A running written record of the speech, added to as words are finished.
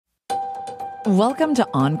Welcome to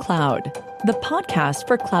On Cloud, the podcast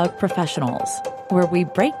for cloud professionals, where we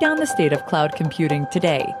break down the state of cloud computing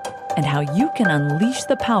today and how you can unleash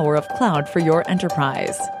the power of cloud for your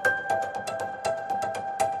enterprise.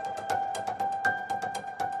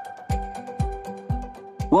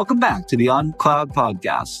 Welcome back to the On Cloud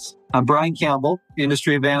podcast. I'm Brian Campbell,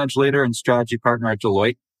 Industry Advantage Leader and Strategy Partner at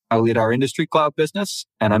Deloitte. I lead our industry cloud business,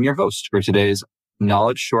 and I'm your host for today's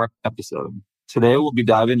Knowledge Short episode. Today, we'll be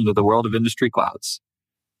diving into the world of industry clouds.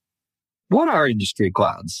 What are industry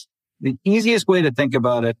clouds? The easiest way to think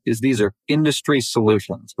about it is these are industry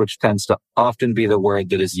solutions, which tends to often be the word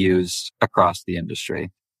that is used across the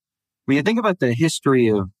industry. When you think about the history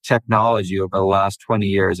of technology over the last 20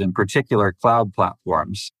 years, in particular cloud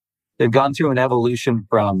platforms, they've gone through an evolution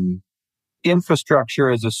from infrastructure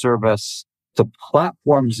as a service to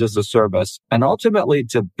platforms as a service, and ultimately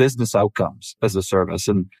to business outcomes as a service.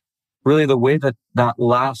 And really, the way that that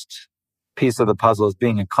last piece of the puzzle is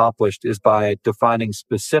being accomplished is by defining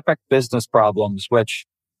specific business problems, which,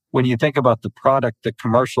 when you think about the product, the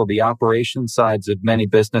commercial, the operation sides of many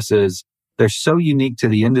businesses, they're so unique to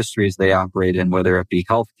the industries they operate in, whether it be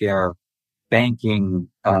healthcare, banking,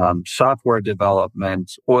 software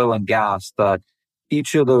development, oil and gas, that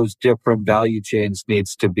each of those different value chains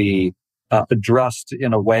needs to be addressed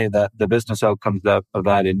in a way that the business outcomes of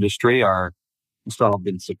that industry are solved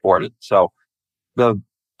and supported. So the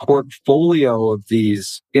portfolio of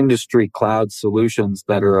these industry cloud solutions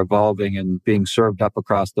that are evolving and being served up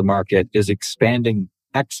across the market is expanding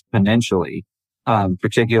exponentially,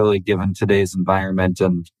 particularly given today's environment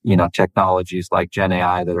and, technologies like Gen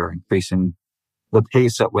AI that are increasing the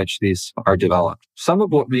pace at which these are developed. Some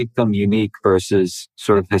of what make them unique versus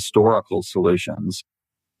sort of historical solutions,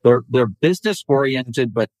 they're business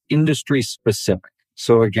oriented, but industry specific.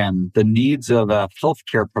 So again, the needs of a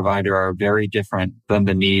healthcare provider are very different than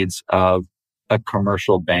the needs of a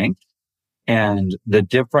commercial bank. And the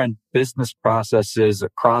different business processes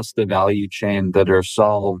across the value chain that are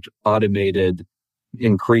solved, automated,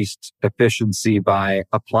 increased efficiency by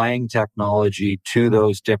applying technology to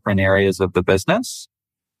those different areas of the business,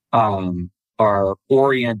 are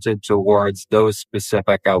oriented towards those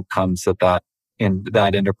specific outcomes that in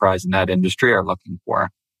that enterprise and that industry are looking for.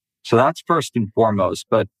 So that's first and foremost.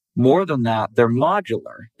 But more than that, they're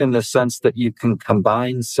modular in the sense that you can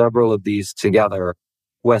combine several of these together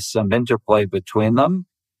with some interplay between them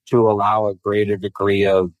to allow a greater degree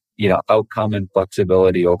of, outcome and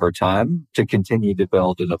flexibility over time to continue to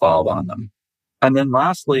build and evolve on them. And then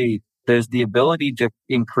lastly, there's the ability to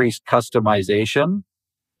increase customization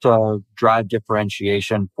to drive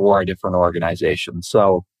differentiation for a different organization.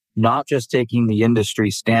 So not just taking the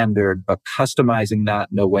industry standard, but customizing that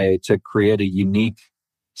in a way to create a unique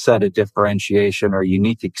set of differentiation or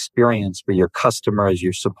unique experience for your customers,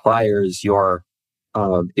 your suppliers, your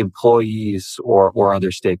employees, or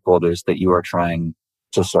other stakeholders that you are trying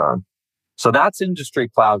to serve. So that's industry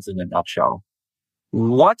clouds in a nutshell.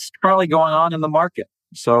 What's currently going on in the market?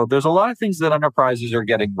 So there's a lot of things that enterprises are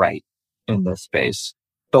getting right in this space.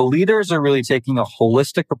 The leaders are really taking a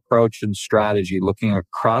holistic approach and strategy, looking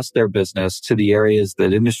across their business to the areas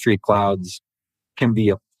that industry clouds can be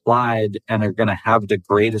applied and are going to have the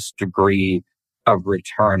greatest degree of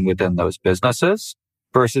return within those businesses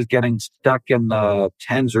versus getting stuck in the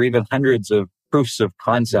tens or even hundreds of proofs of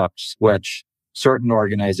concepts, which certain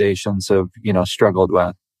organizations have, struggled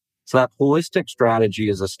with. So that holistic strategy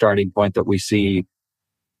is a starting point that we see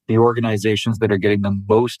the organizations that are getting the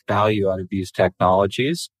most value out of these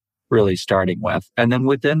technologies really starting with. And then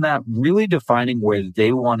within that, really defining where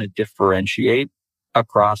they want to differentiate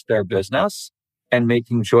across their business and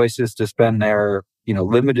making choices to spend their,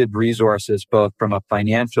 limited resources, both from a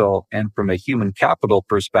financial and from a human capital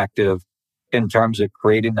perspective, in terms of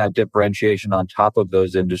creating that differentiation on top of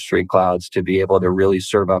those industry clouds to be able to really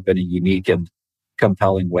serve up in a unique and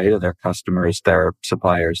compelling way to their customers, their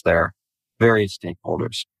suppliers, their various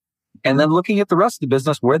stakeholders. And then looking at the rest of the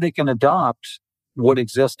business where they can adopt what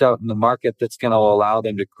exists out in the market that's going to allow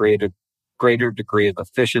them to create a greater degree of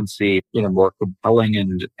efficiency in a more compelling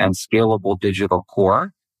and scalable digital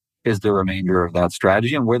core is the remainder of that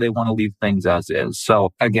strategy and where they want to leave things as is.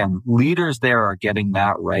 So again, leaders there are getting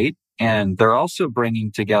that right. And they're also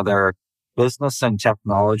bringing together business and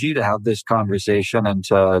technology to have this conversation and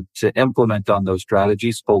to implement on those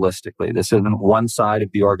strategies holistically. This isn't one side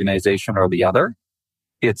of the organization or the other.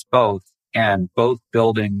 It's both, and both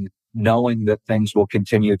building, knowing that things will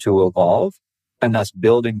continue to evolve, and thus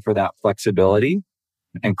building for that flexibility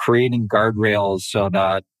and creating guardrails so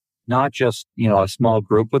that not just, a small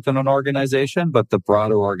group within an organization, but the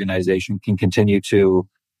broader organization can continue to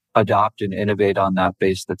adopt and innovate on that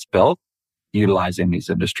base that's built utilizing these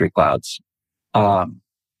industry clouds.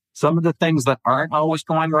 Some of the things that aren't always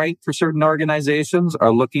going right for certain organizations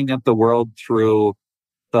are looking at the world through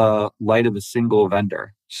the light of a single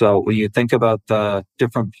vendor. So when you think about the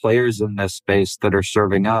different players in this space that are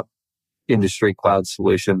serving up industry cloud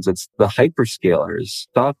solutions, it's the hyperscalers,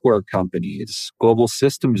 software companies, global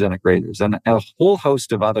systems integrators, and a whole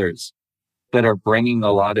host of others that are bringing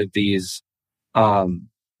a lot of these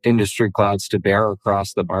industry clouds to bear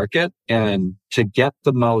across the market. And to get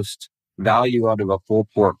the most value out of a full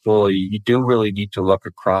portfolio, you do really need to look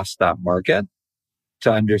across that market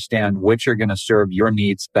to understand which are going to serve your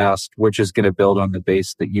needs best, which is going to build on the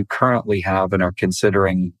base that you currently have and are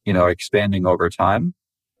considering, expanding over time,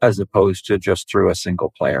 as opposed to just through a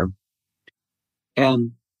single player.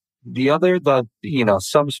 And the other that,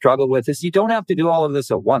 some struggle with is you don't have to do all of this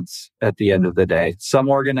at once at the end of the day. Some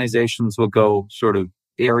organizations will go sort of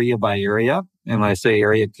area by area. And when I say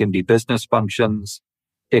area, it can be business functions.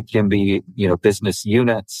 It can be, business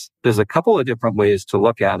units. There's a couple of different ways to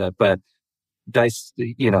look at it, but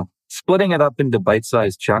splitting it up into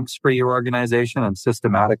bite-sized chunks for your organization and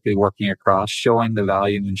systematically working across, showing the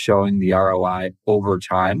value and showing the ROI over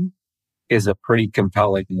time is a pretty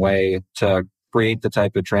compelling way to create the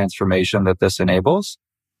type of transformation that this enables.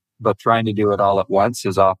 But trying to do it all at once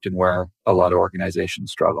is often where a lot of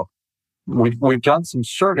organizations struggle. We've done some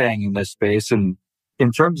surveying in this space, and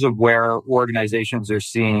in terms of where organizations are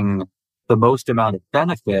seeing the most amount of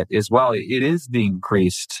benefit is, well, it is the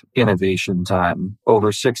increased innovation time.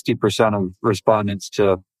 Over 60% of respondents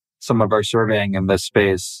to some of our surveying in this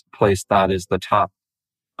space place that as the top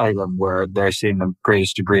item where they're seeing the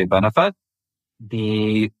greatest degree of benefit.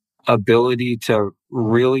 The ability to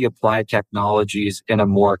really apply technologies in a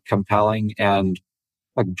more compelling and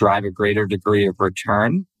drive a greater degree of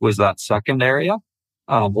return was that second area.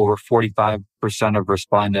 Over 45% of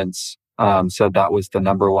respondents said that was the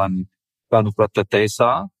number one benefit that they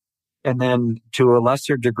saw. And then to a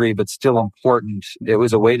lesser degree, but still important, it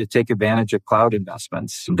was a way to take advantage of cloud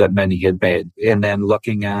investments that many had made. And then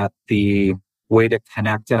looking at the way to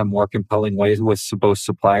connect in a more compelling way with both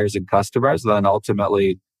suppliers and customers, then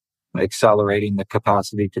ultimately accelerating the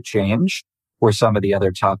capacity to change were some of the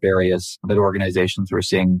other top areas that organizations were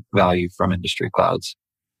seeing value from industry clouds.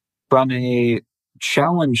 From a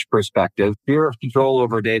challenge perspective, fear of control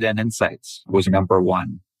over data and insights was number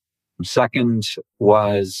one. Second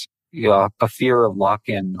was a fear of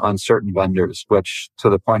lock-in on certain vendors, which, to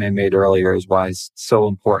the point I made earlier, is why it's so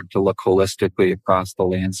important to look holistically across the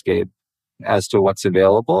landscape as to what's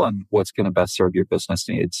available and what's going to best serve your business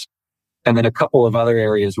needs. And then a couple of other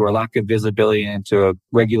areas were lack of visibility into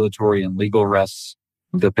regulatory and legal risks,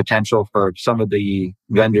 the potential for some of the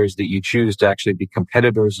vendors that you choose to actually be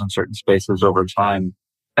competitors in certain spaces over time,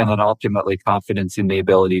 and then ultimately confidence in the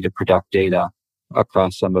ability to protect data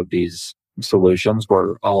across some of these solutions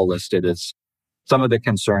were all listed as some of the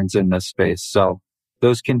concerns in this space. So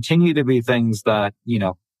those continue to be things that,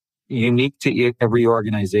 unique to every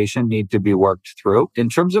organization need to be worked through. In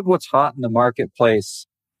terms of what's hot in the marketplace,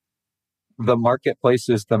 the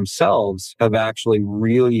marketplaces themselves have actually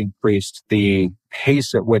really increased the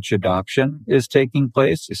pace at which adoption is taking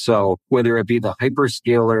place. So whether it be the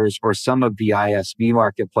hyperscalers or some of the ISV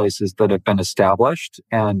marketplaces that have been established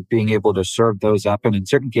and being able to serve those up, and in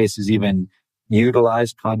certain cases, even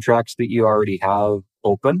utilize contracts that you already have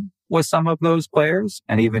open with some of those players,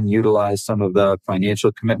 and even utilize some of the financial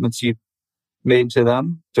commitments you've made to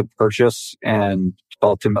them to purchase and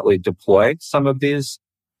ultimately deploy some of these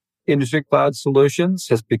industry cloud solutions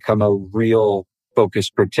has become a real focus,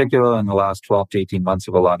 particularly in the last 12 to 18 months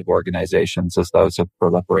of a lot of organizations as those have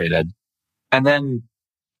proliferated. And then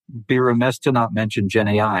be remiss to not mention Gen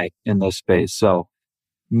AI in this space. So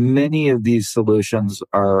many of these solutions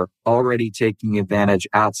are already taking advantage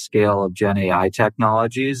at scale of Gen AI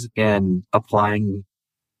technologies and applying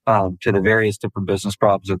to the various different business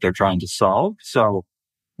problems that they're trying to solve. So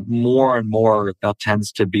more and more that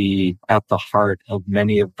tends to be at the heart of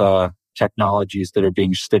many of the technologies that are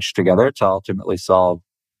being stitched together to ultimately solve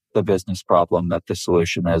the business problem that the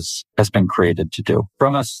solution has been created to do.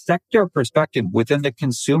 From a sector perspective, within the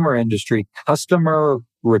consumer industry, customer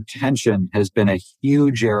retention has been a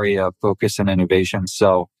huge area of focus and innovation.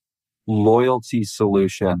 So loyalty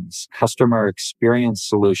solutions, customer experience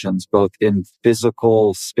solutions, both in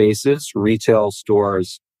physical spaces, retail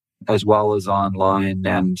stores, as well as online,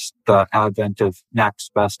 and the advent of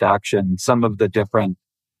next best action. Some of the different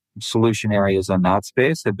solution areas in that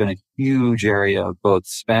space have been a huge area of both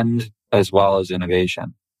spend as well as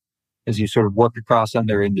innovation. As you sort of work across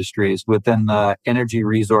other industries, within the energy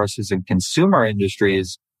resources and consumer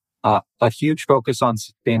industries, a huge focus on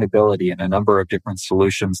sustainability and a number of different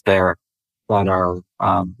solutions there that are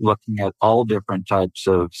looking at all different types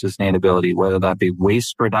of sustainability, whether that be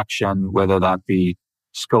waste reduction, whether that be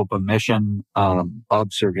scope emission,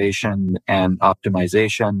 observation and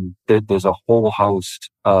optimization. There's a whole host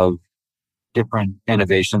of different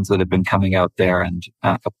innovations that have been coming out there, and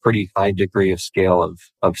a pretty high degree of scale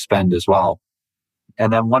of spend as well.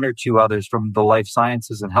 And then one or two others from the life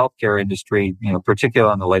sciences and healthcare industry,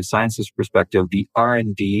 particularly on the life sciences perspective, the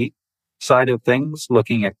R&D side of things,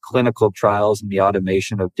 looking at clinical trials and the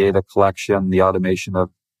automation of data collection, the automation of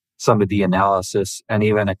some of the analysis, and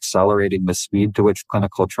even accelerating the speed to which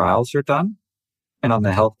clinical trials are done. And on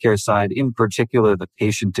the healthcare side, in particular, the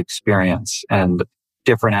patient experience and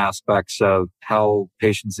different aspects of how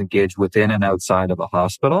patients engage within and outside of a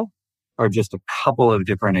hospital are just a couple of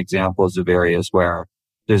different examples of areas where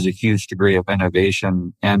there's a huge degree of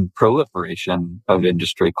innovation and proliferation of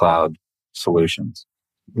industry cloud solutions.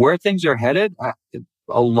 Where things are headed,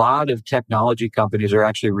 a lot of technology companies are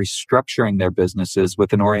actually restructuring their businesses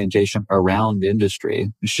with an orientation around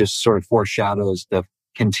industry. It just sort of foreshadows the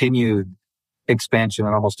continued expansion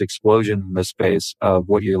and almost explosion in the space of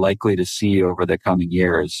what you're likely to see over the coming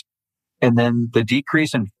years. And then the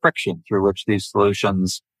decrease in friction through which these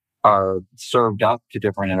solutions are served up to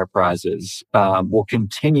different enterprises will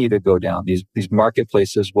continue to go down. These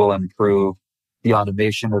marketplaces will improve. The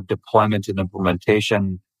automation of deployment and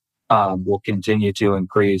implementation will continue to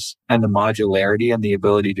increase, and the modularity and the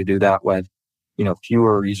ability to do that with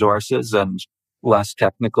fewer resources and less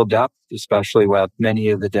technical depth, especially with many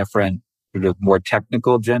of the different sort of more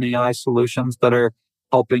technical Gen AI solutions that are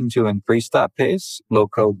helping to increase that pace. Low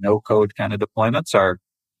code, no code kind of deployments are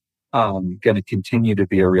going to continue to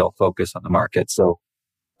be a real focus on the market. So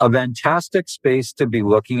a fantastic space to be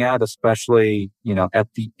looking at, especially, at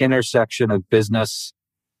the intersection of business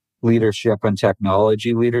leadership and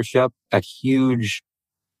technology leadership, a huge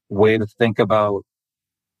way to think about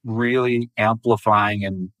really amplifying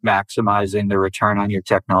and maximizing the return on your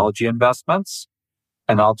technology investments,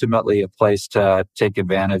 and ultimately a place to take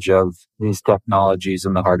advantage of these technologies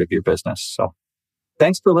in the heart of your business. So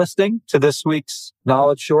thanks for listening to this week's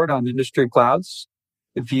Knowledge Short on Industry Clouds.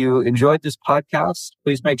 If you enjoyed this podcast,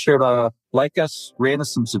 please make sure to like us, rate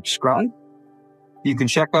us, and subscribe. You can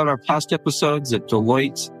check out our past episodes at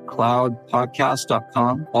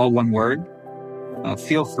DeloitteCloudPodcast.com, all one word.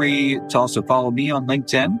 Feel free to also follow me on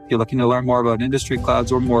LinkedIn if you're looking to learn more about industry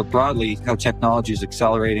clouds or more broadly how technology is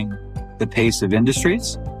accelerating the pace of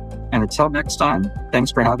industries. And until next time,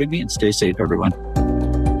 thanks for having me and stay safe, everyone.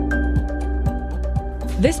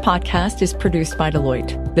 This podcast is produced by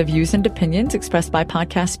Deloitte. The views and opinions expressed by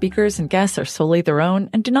podcast speakers and guests are solely their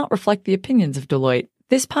own and do not reflect the opinions of Deloitte.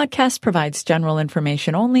 This podcast provides general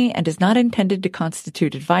information only and is not intended to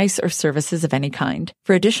constitute advice or services of any kind.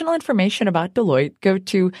 For additional information about Deloitte, go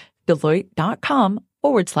to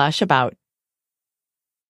deloitte.com/about.